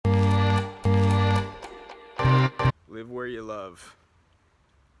Live where you love.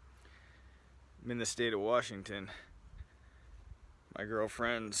 I'm in the state of Washington. My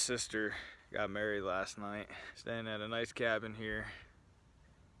girlfriend's sister got married last night. Staying at a nice cabin here.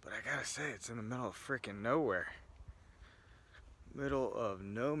 But I gotta say, it's in the middle of freaking nowhere. Middle of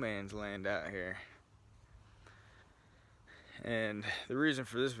no man's land out here. And the reason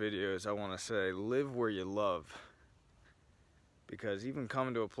for this video is I want to say, live where you love. Because even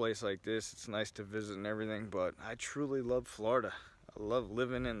coming to a place like this, it's nice to visit and everything, but I truly love Florida. I love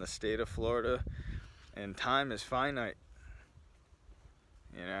living in the state of Florida, and time is finite.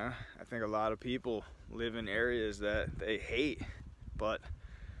 You know, I think a lot of people live in areas that they hate, but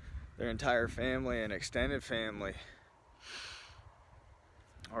their entire family and extended family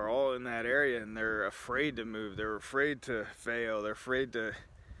are all in that area, and they're afraid to move. They're afraid to fail. They're afraid to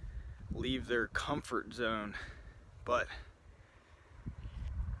leave their comfort zone. But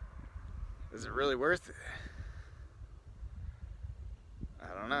is it really worth it?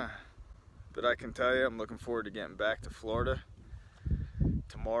 I don't know. But I can tell you, I'm looking forward to getting back to Florida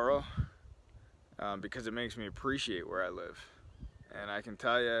tomorrow, because it makes me appreciate where I live. And I can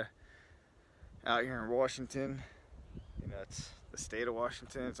tell you, out here in Washington, you know, it's the state of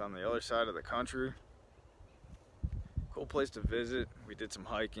Washington. It's on the other side of the country. Cool place to visit. We did some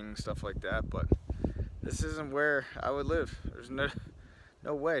hiking, stuff like that, but this isn't where I would live. There's no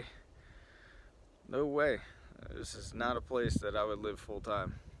way. No way. This is not a place that I would live full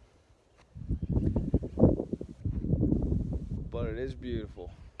time. But it is beautiful.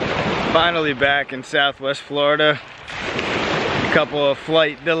 Finally back in Southwest Florida. A couple of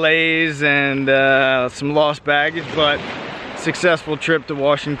flight delays and some lost baggage, but successful trip to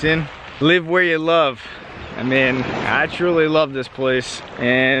Washington. Live where you love. I mean, I truly love this place.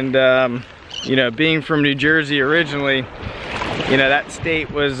 And you know, being from New Jersey originally, you know, that state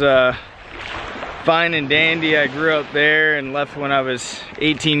was fine and dandy. I grew up there and left when I was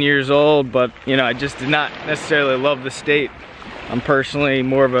 18 years old, but you know, I just did not necessarily love the state. I'm personally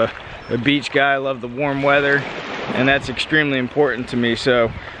more of a beach guy. I love the warm weather, and that's extremely important to me.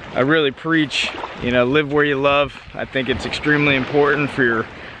 So I really preach, you know, live where you love. I think it's extremely important for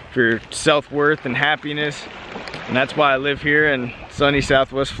your self-worth and happiness, and that's why I live here in sunny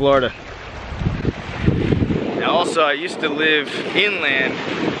Southwest Florida. Now also, I used to live inland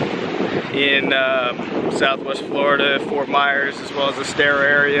in Southwest Florida, Fort Myers, as well as the Estero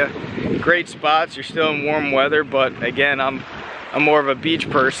area. Great spots. You're still in warm weather, but again, I'm more of a beach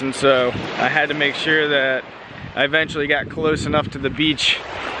person, so I had to make sure that I eventually got close enough to the beach.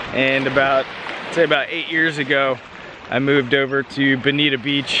 And about 8 years ago, I moved over to Bonita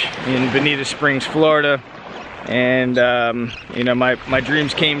Beach in Bonita Springs, Florida. And you know, my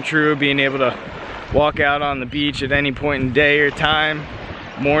dreams came true, being able to walk out on the beach at any point in day or time,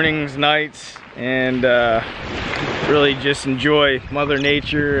 mornings, nights, and really just enjoy Mother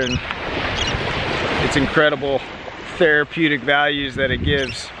Nature and its incredible therapeutic values that it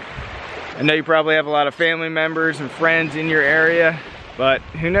gives. I know you probably have a lot of family members and friends in your area, but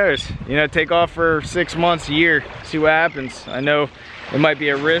who knows? You know, take off for 6 months, a year, see what happens. I know it might be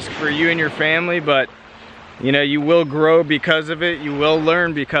a risk for you and your family, but you know, you will grow because of it. You will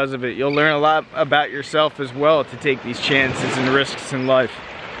learn because of it. You'll learn a lot about yourself as well to take these chances and risks in life.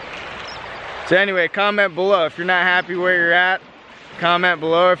 So anyway, comment below if you're not happy where you're at. Comment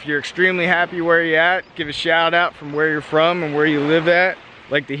below if you're extremely happy where you're at. Give a shout out from where you're from and where you live at.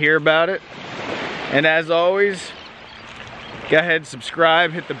 Like to hear about it. And as always, go ahead,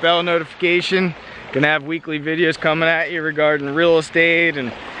 subscribe, hit the bell notification. Gonna have weekly videos coming at you regarding real estate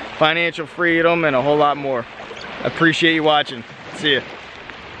and financial freedom and a whole lot more. I appreciate you watching. See ya.